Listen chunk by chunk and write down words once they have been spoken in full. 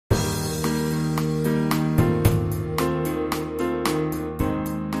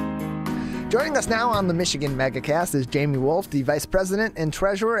Joining us now on the Michigan MegaCast is Jamie Wolfe, the Vice President and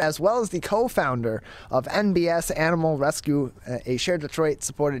Treasurer, as well as the co-founder of N.B.S Animal Rescue, a Share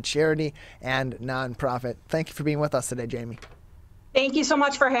Detroit-supported charity and nonprofit. Thank you for being with us today, Jamie. Thank you so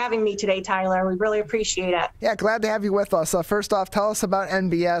much for having me today, Tyler. We really appreciate it. Yeah, glad to have you with us. First off, tell us about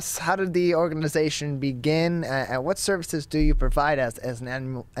N.B.S. How did the organization begin, and what services do you provide as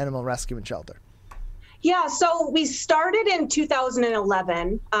an animal rescue and shelter? Yeah, so we started in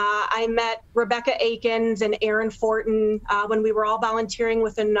 2011. I met Rebecca Akins and Aaron Fortin when we were all volunteering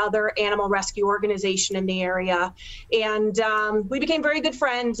with another animal rescue organization in the area. And we became very good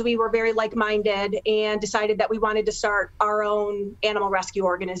friends. We were very like-minded and decided that we wanted to start our own animal rescue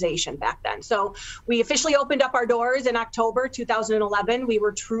organization back then. So we officially opened up our doors in October 2011. We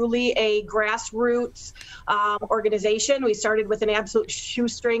were truly a grassroots organization. We started with an absolute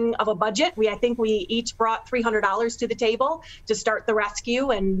shoestring of a budget. I think we each brought $300 to the table to start the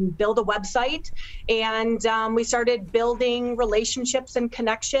rescue and build a website. And we started building relationships and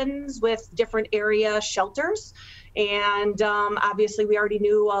connections with different area shelters. And obviously, we already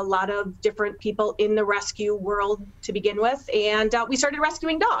knew a lot of different people in the rescue world to begin with. And we started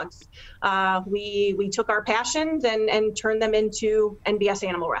rescuing dogs. We took our passions and turned them into N.B.S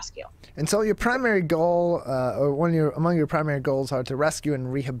Animal Rescue. And so your primary goal, or among your primary goals, are to rescue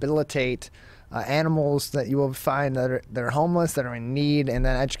and rehabilitate animals that you will find that are homeless, that are in need, and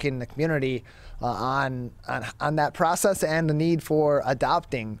then educating the community on that process and the need for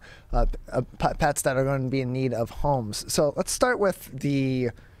adopting pets that are going to be in need of homes. So let's start with the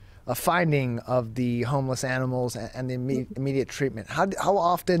finding of the homeless animals and the immediate treatment. How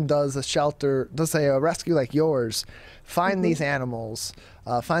often does a shelter, a rescue like yours, find these animals,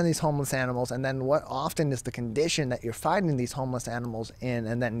 find these homeless animals, and then what often is the condition that you're finding these homeless animals in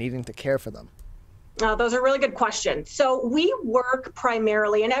and then needing to care for them? Those are really good questions. So we work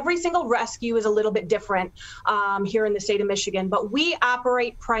primarily, and every single rescue is a little bit different here in the state of Michigan, but we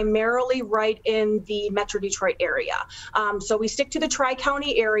operate primarily right in the Metro Detroit area. So we stick to the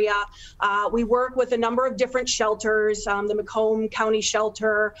Tri-County area. We work with a number of different shelters, the Macomb County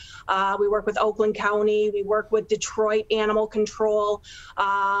Shelter. We work with Oakland County. We work with Detroit Animal Control.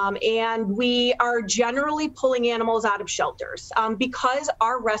 And we are generally pulling animals out of shelters. Because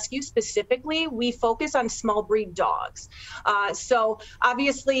our rescue specifically, we focus on small breed dogs. So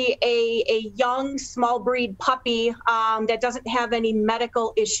obviously a young small breed puppy that doesn't have any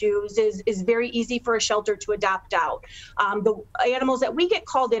medical issues is very easy for a shelter to adopt out. The animals that we get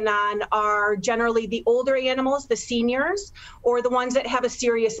called in on are generally the older animals, the seniors, or the ones that have a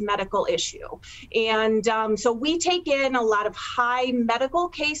serious medical issue. And so we take in a lot of high medical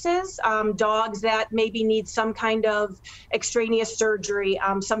cases, dogs that maybe need some kind of extraneous surgery.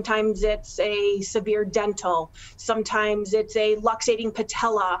 Sometimes it's a severe dental. Sometimes it's a luxating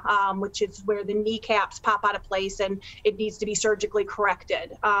patella, which is where the kneecaps pop out of place and it needs to be surgically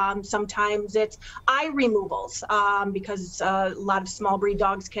corrected. Sometimes it's eye removals because a lot of small breed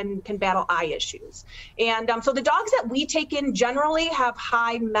dogs can battle eye issues. And so the dogs that we take in generally have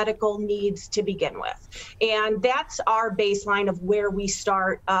high medical needs to begin with. And that's our baseline of where we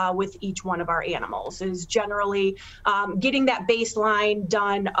start with each one of our animals, is generally getting that baseline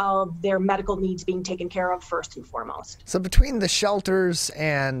done of their medical needs being taken care of first and foremost. So between the shelters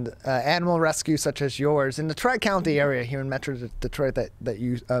and animal rescue such as yours, in the Tri-County area here in Metro Detroit that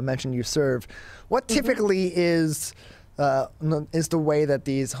you mentioned you serve, what typically is the way that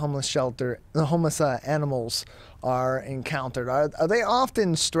these homeless animals are encountered? Are they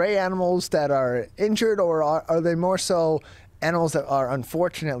often stray animals that are injured, or are they more so animals that are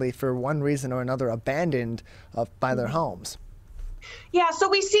unfortunately for one reason or another abandoned by their homes? Yeah, so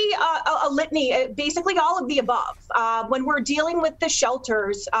we see a litany, basically all of the above. When we're dealing with the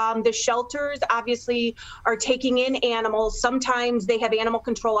shelters obviously are taking in animals. Sometimes they have animal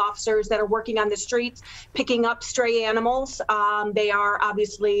control officers that are working on the streets, picking up stray animals. They are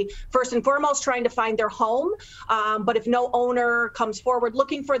obviously, first and foremost, trying to find their home. But if no owner comes forward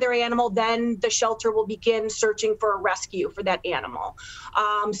looking for their animal, then the shelter will begin searching for a rescue for that animal.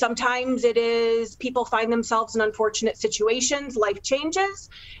 Sometimes it is people find themselves in unfortunate situations, life changes,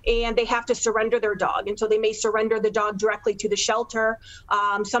 and they have to surrender their dog. And so they may surrender the dog directly to the shelter.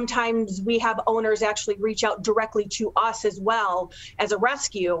 Sometimes we have owners actually reach out directly to us as well as a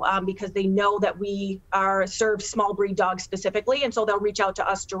rescue because they know that we serve small breed dogs specifically, and so they'll reach out to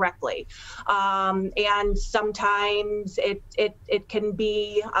us directly. And sometimes it can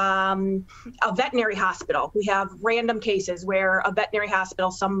be a veterinary hospital. We have random cases where a veterinary hospital,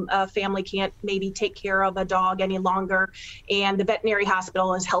 some family can't maybe take care of a dog any longer, and the veterinary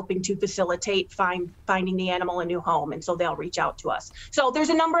hospital is helping to facilitate finding the animal a new home, and so they'll reach out to us. So there's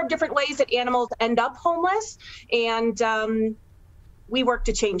a number of different ways that animals end up homeless, and we work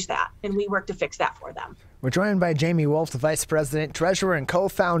to change that, and we work to fix that for them. We're joined by Jamie Wolfe, the Vice President, Treasurer, and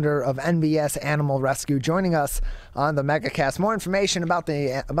Co-Founder of N.B.S Animal Rescue, joining us on the MegaCast. More information about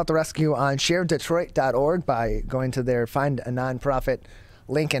the rescue on sharedetroit.org by going to their Find a Nonprofit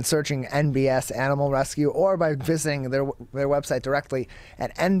link and searching N.B.S Animal Rescue, or by visiting their website directly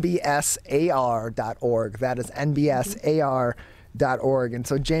at nbsar.org. That is nbsar.org. And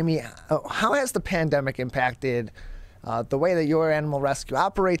so, Jamie, how has the pandemic impacted the way that your animal rescue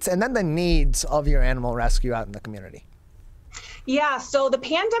operates, and then the needs of your animal rescue out in the community? Yeah, so the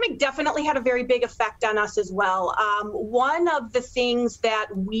pandemic definitely had a very big effect on us as well. One of the things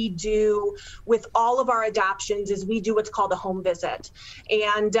that we do with all of our adoptions is we do what's called a home visit.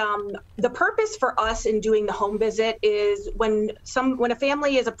 And the purpose for us in doing the home visit is when a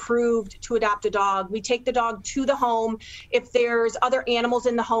family is approved to adopt a dog, we take the dog to the home. If there's other animals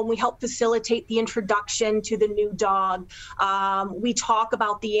in the home, we help facilitate the introduction to the new dog. We talk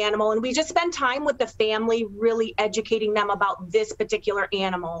about the animal, and we just spend time with the family really educating them about this particular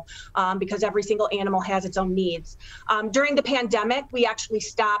animal, because every single animal has its own needs. During the pandemic, we actually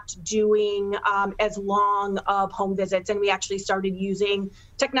stopped doing as long of home visits, and we actually started using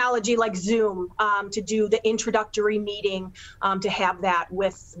technology like Zoom to do the introductory meeting, to have that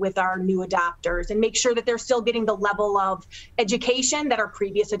with our new adopters and make sure that they're still getting the level of education that our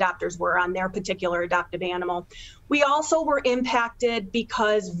previous adopters were on their particular adoptive animal. We also were impacted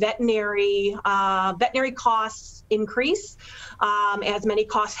because veterinary costs increase, as many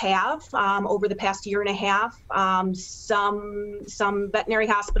costs have over the past year and a half. Some veterinary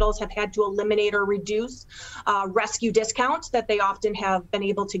hospitals have had to eliminate or reduce rescue discounts that they often have been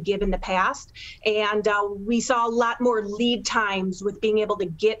able to give in the past. And we saw a lot more lead times with being able to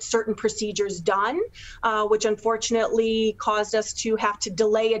get certain procedures done, which unfortunately caused us to have to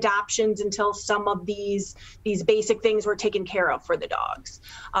delay adoptions until some of these basic things were taken care of for the dogs.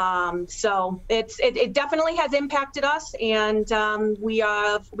 So it definitely has impacted us, and we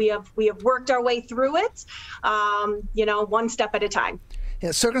have worked our way through it, one step at a time.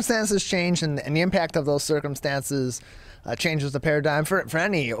 Yeah, circumstances change, and the impact of those circumstances changes the paradigm for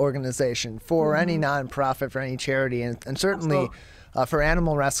any organization, for any nonprofit, for any charity, and certainly for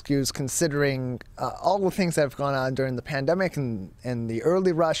animal rescues, considering all the things that have gone on during the pandemic and the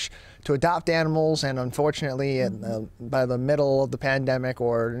early rush to adopt animals, and unfortunately by the middle of the pandemic,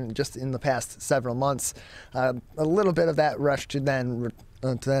 or just in the past several months, a little bit of that rush to then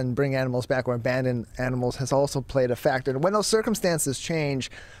bring animals back or abandon animals has also played a factor. And when those circumstances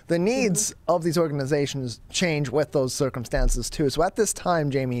change, the needs of these organizations change with those circumstances too. So at this time,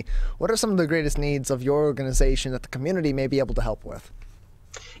 Jamie, what are some of the greatest needs of your organization that the community may be able to help with?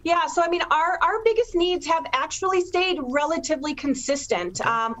 Yeah, so I mean, our biggest needs have actually stayed relatively consistent.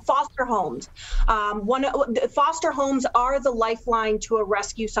 Foster homes. Foster homes are the lifeline to a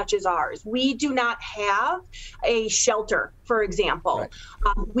rescue such as ours. We do not have a shelter, for example. Right.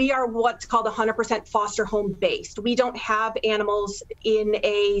 We are what's called 100% foster home based. We don't have animals in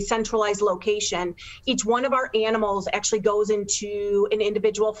a centralized location. Each one of our animals actually goes into an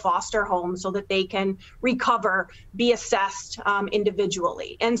individual foster home so that they can recover, be assessed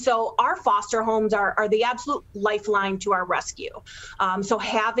individually. And so our foster homes are the absolute lifeline to our rescue. So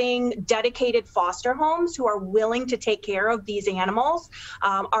having dedicated foster homes who are willing to take care of these animals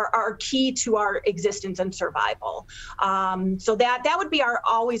are key to our existence and survival. So that would be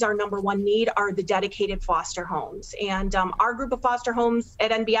always our number one need, are the dedicated foster homes. And our group of foster homes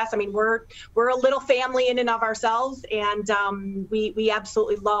at N.B.S, I mean, we're a little family in and of ourselves, and we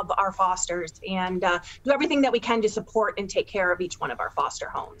absolutely love our fosters and do everything that we can to support and take care of each one of our foster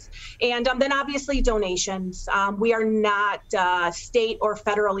homes. And then obviously donations. We are not state or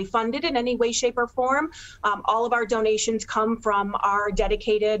federally funded in any way, shape, or form. All of our donations come from our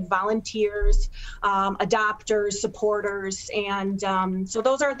dedicated volunteers, adopters, supporters, and so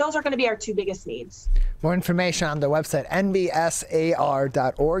those are going to be our two biggest needs. More information on the website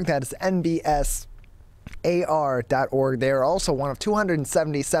nbsar.org. That is nbsar.org. They are also one of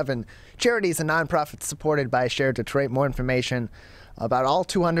 277 charities and nonprofits supported by Share Detroit. More information about all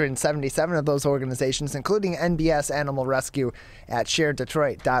 277 of those organizations, including N.B.S Animal Rescue, at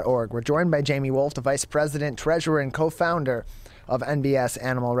sharedetroit.org. We're joined by Jamie Wolfe, the Vice President, Treasurer, and Co-Founder of N.B.S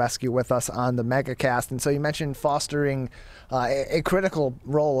Animal Rescue, with us on the MegaCast. And so you mentioned fostering a critical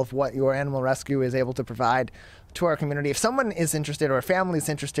role of what your animal rescue is able to provide to our community. If someone is interested, or a family is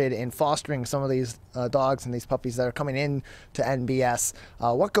interested in fostering some of these dogs and these puppies that are coming in to N.B.S,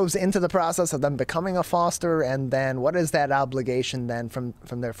 what goes into the process of them becoming a foster, and then what is that obligation then from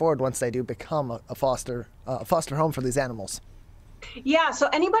there forward once they do become a foster home for these animals? Yeah, so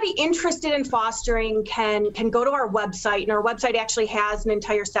anybody interested in fostering can go to our website, and our website actually has an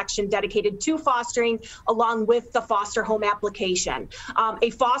entire section dedicated to fostering along with the foster home application.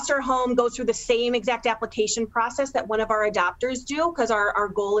 A foster home goes through the same exact application process that one of our adopters do, because our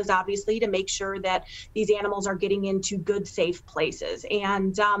goal is obviously to make sure that these animals are getting into good, safe places.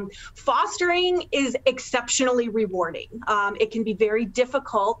 And fostering is exceptionally rewarding. It can be very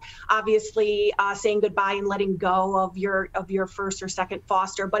difficult, obviously, saying goodbye and letting go of your first or second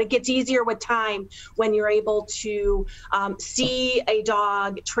foster, but it gets easier with time when you're able to see a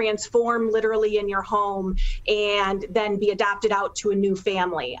dog transform literally in your home and then be adopted out to a new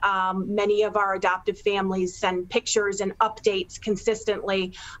family. Many of our adoptive families send pictures and updates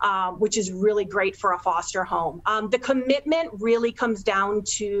consistently, which is really great for a foster home. The commitment really comes down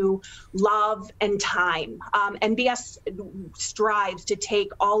to love and time. N.B.S strives to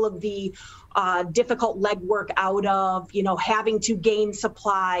take all of the difficult legwork out of, having to gain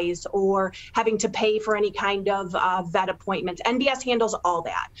supplies or having to pay for any kind of vet appointments. N.B.S handles all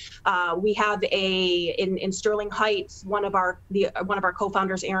that. We have in Sterling Heights, one of our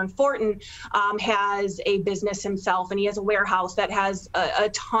co-founders, Aaron Fortin, has a business himself, and he has a warehouse that has a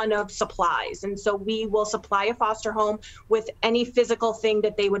ton of supplies. And so we will supply a foster home with any physical thing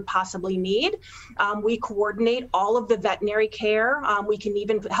that they would possibly need. We coordinate all of the veterinary care. We can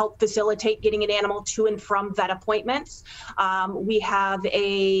even help facilitate getting an animal to and from vet appointments. We have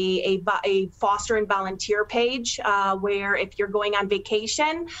a foster and volunteer page where if you're going on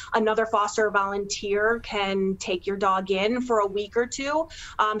vacation, another foster or volunteer can take your dog in for a week or two.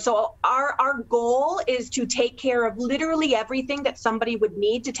 So our goal is to take care of literally everything that somebody would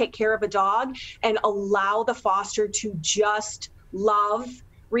need to take care of a dog, and allow the foster to just love,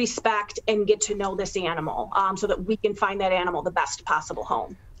 respect, and get to know this animal, so that we can find that animal the best possible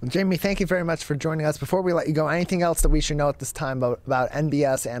home. Jamie, thank you very much for joining us. Before we let you go, anything else that we should know at this time about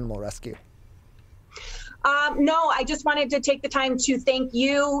N.B.S Animal Rescue? No, I just wanted to take the time to thank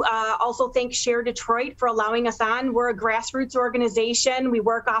you. Also thank Share Detroit for allowing us on. We're a grassroots organization. We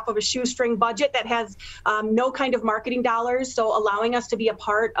work off of a shoestring budget that has no kind of marketing dollars. So allowing us to be a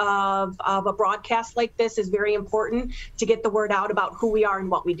part of a broadcast like this is very important to get the word out about who we are and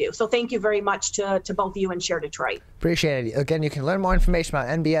what we do. So thank you very much to both you and Share Detroit. Appreciate it. Again, you can learn more information about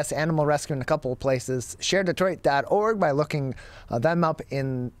N.B.S Animal Rescue in a couple of places. ShareDetroit.org by looking them up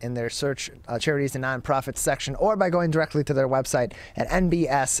in their search charities and nonprofits section, or by going directly to their website at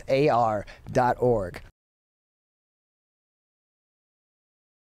nbsar.org.